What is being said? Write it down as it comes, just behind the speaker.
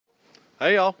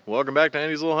Hey y'all, welcome back to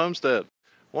Andy's Little Homestead.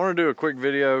 I want to do a quick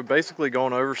video basically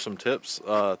going over some tips,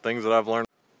 things that I've learned.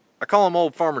 I call them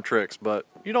old farmer tricks, but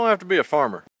you don't have to be a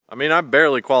farmer. I mean, I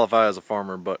barely qualify as a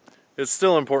farmer, but it's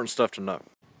still important stuff to know.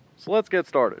 So let's get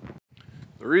started.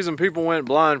 The reason people went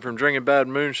blind from drinking bad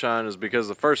moonshine is because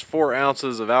the first 4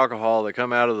 ounces of alcohol that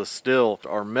come out of the still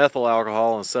are methyl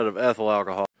alcohol instead of ethyl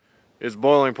alcohol. Its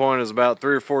boiling point is about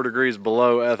 3 or 4 degrees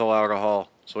below ethyl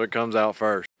alcohol, so it comes out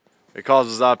first. It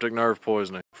causes optic nerve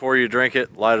poisoning. Before you drink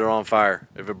it, light it on fire.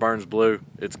 If it burns blue,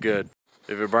 it's good.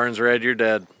 If it burns red, you're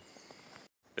dead.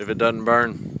 If it doesn't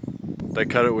burn, they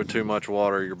cut it with too much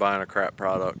water. You're buying a crap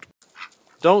product.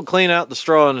 Don't clean out the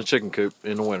straw in the chicken coop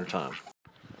in the wintertime.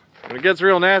 When it gets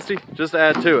real nasty, just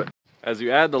add to it. As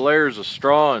you add the layers of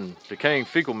straw and decaying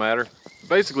fecal matter, it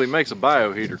basically makes a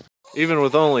bioheater. Even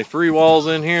with only 3 walls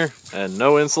in here and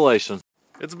no insulation.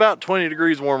 It's about 20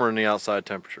 degrees warmer than the outside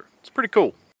temperature. It's pretty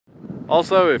cool.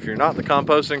 Also, if you're not the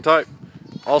composting type,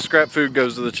 all scrap food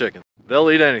goes to the chicken. They'll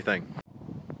eat anything,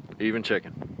 even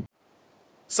chicken.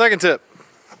 Second tip,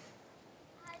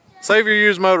 save your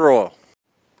used motor oil.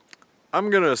 I'm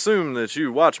going to assume that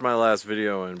you watched my last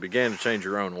video and began to change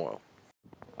your own oil.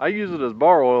 I use it as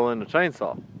bar oil in the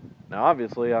chainsaw. Now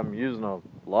obviously I'm using a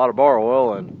lot of bar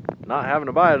oil and not having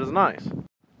to buy it is nice.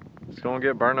 It's going to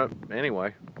get burned up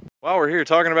anyway. While we're here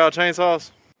talking about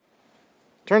chainsaws,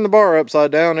 turn the bar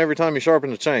upside down every time you sharpen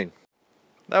the chain.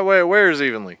 That way it wears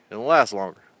evenly and lasts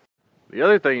longer. The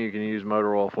other thing you can use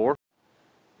motor oil for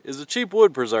is a cheap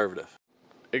wood preservative.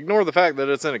 Ignore the fact that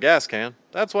it's in a gas can.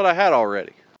 That's what I had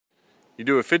already. You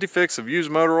do a 50 fix of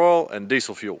used motor oil and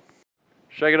diesel fuel.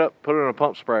 Shake it up, put it in a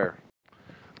pump sprayer.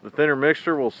 The thinner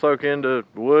mixture will soak into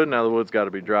the wood. Now the wood's got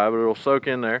to be dry, but it'll soak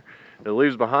in there. It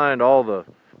leaves behind all the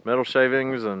metal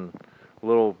shavings and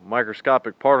little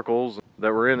microscopic particles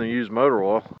that were in the used motor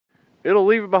oil. It'll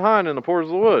leave it behind in the pores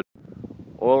of the wood.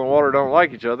 Oil and water don't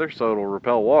like each other, so it'll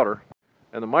repel water.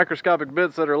 And the microscopic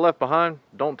bits that are left behind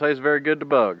don't taste very good to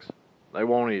bugs. They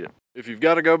won't eat it. If you've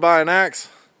got to go buy an axe,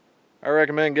 I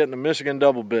recommend getting a Michigan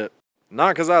double bit.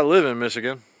 Not because I live in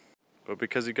Michigan, but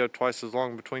because you go twice as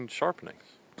long between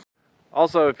sharpenings.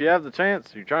 Also, if you have the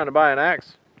chance, you're trying to buy an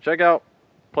axe, check out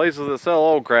places that sell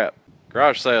old crap.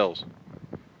 Garage sales,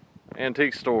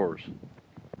 antique stores.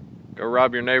 Go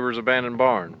rob your neighbor's abandoned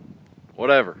barn.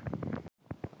 Whatever.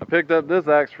 I picked up this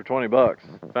axe for 20 bucks.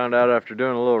 Found out after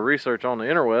doing a little research on the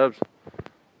interwebs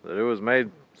that it was made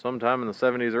sometime in the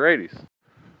 70s or 80s.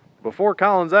 Before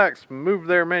Collins Axe moved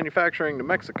their manufacturing to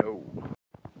Mexico.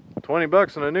 20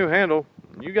 bucks and a new handle,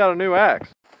 you got a new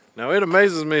axe. Now it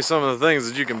amazes me some of the things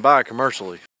that you can buy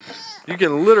commercially. You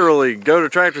can literally go to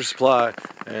Tractor Supply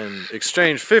and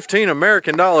exchange 15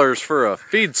 American dollars for a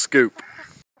feed scoop.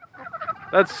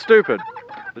 That's stupid.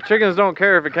 The chickens don't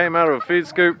care if it came out of a feed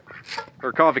scoop or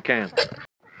a coffee can.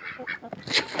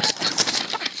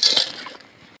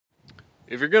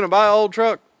 If you're gonna buy an old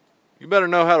truck, you better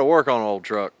know how to work on an old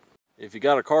truck. If you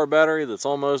got a car battery that's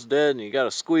almost dead and you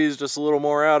gotta squeeze just a little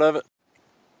more out of it,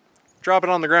 drop it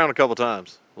on the ground a couple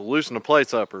times. It'll loosen the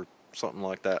plates up or something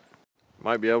like that.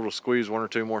 Might be able to squeeze 1 or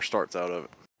 2 more starts out of it.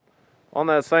 On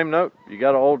that same note, you got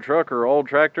an old truck or an old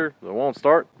tractor that won't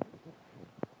start,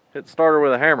 hit the starter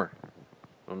with a hammer.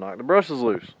 It'll knock the brushes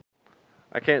loose.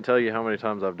 I can't tell you how many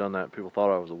times I've done that. People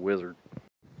thought I was a wizard.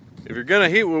 If you're gonna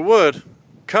heat with wood,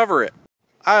 cover it.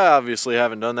 I obviously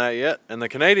haven't done that yet, and the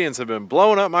Canadians have been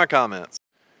blowing up my comments.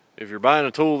 If you're buying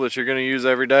a tool that you're gonna use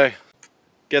every day,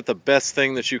 get the best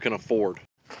thing that you can afford.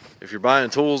 If you're buying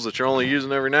tools that you're only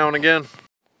using every now and again,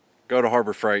 go to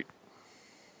Harbor Freight.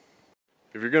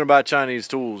 If you're gonna buy Chinese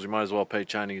tools, you might as well pay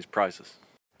Chinese prices.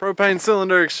 Propane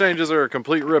cylinder exchanges are a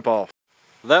complete ripoff.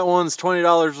 That one's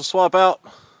 $20 to swap out.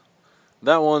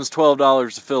 That one's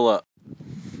 $12 to fill up.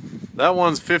 That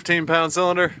one's 15-pound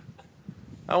cylinder.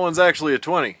 That one's actually a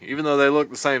 20, even though they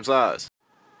look the same size.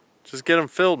 Just get them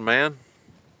filled, man.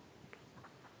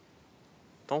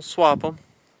 Don't swap them.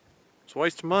 It's a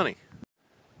waste of money.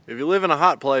 If you live in a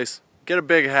hot place, get a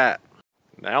big hat.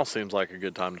 Now seems like a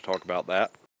good time to talk about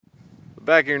that. The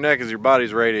back of your neck is your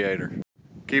body's radiator.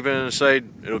 Keep it in the shade,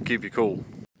 it'll keep you cool.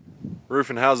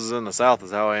 Roofing houses in the South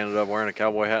is how I ended up wearing a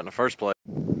cowboy hat in the first place.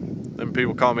 Then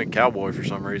people call me cowboy for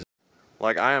some reason.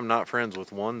 Like I am not friends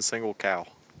with one single cow.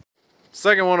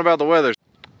 Second one about the weather.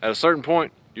 At a certain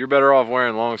point, you're better off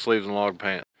wearing long sleeves and long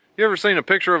pants. You ever seen a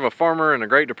picture of a farmer in the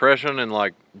Great Depression in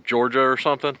like Georgia or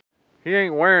something? He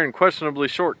ain't wearing questionably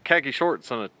short khaki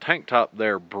shorts and a tank top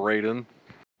there, Braden.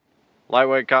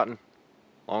 Lightweight cotton,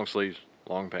 long sleeves,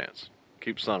 long pants.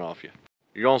 Keep sun off you.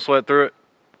 You're gonna sweat through it,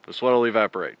 the sweat will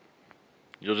evaporate.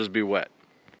 You'll just be wet.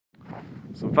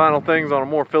 Some final things on a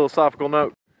more philosophical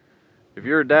note. If If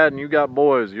you're a dad and you got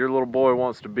boys, your little boy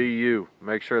wants to be you.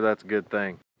 Make sure that's a good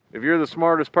thing. If you're the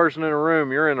smartest person in a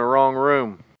room, you're in the wrong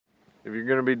room. If you're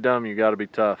gonna be dumb, you gotta be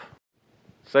tough.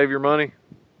 Save your money,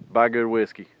 buy good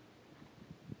whiskey.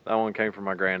 That one came from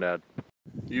my granddad.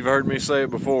 You've heard me say it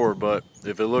before, but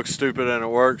if it looks stupid and it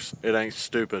works, it ain't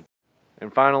stupid.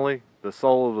 And finally, the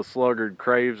soul of the sluggard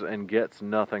craves and gets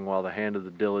nothing while the hand of the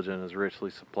diligent is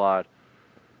richly supplied.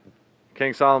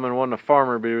 King Solomon wasn't a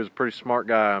farmer, but he was a pretty smart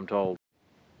guy, I'm told.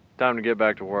 Time to get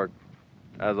back to work.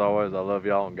 As always, I love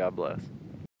y'all and God bless.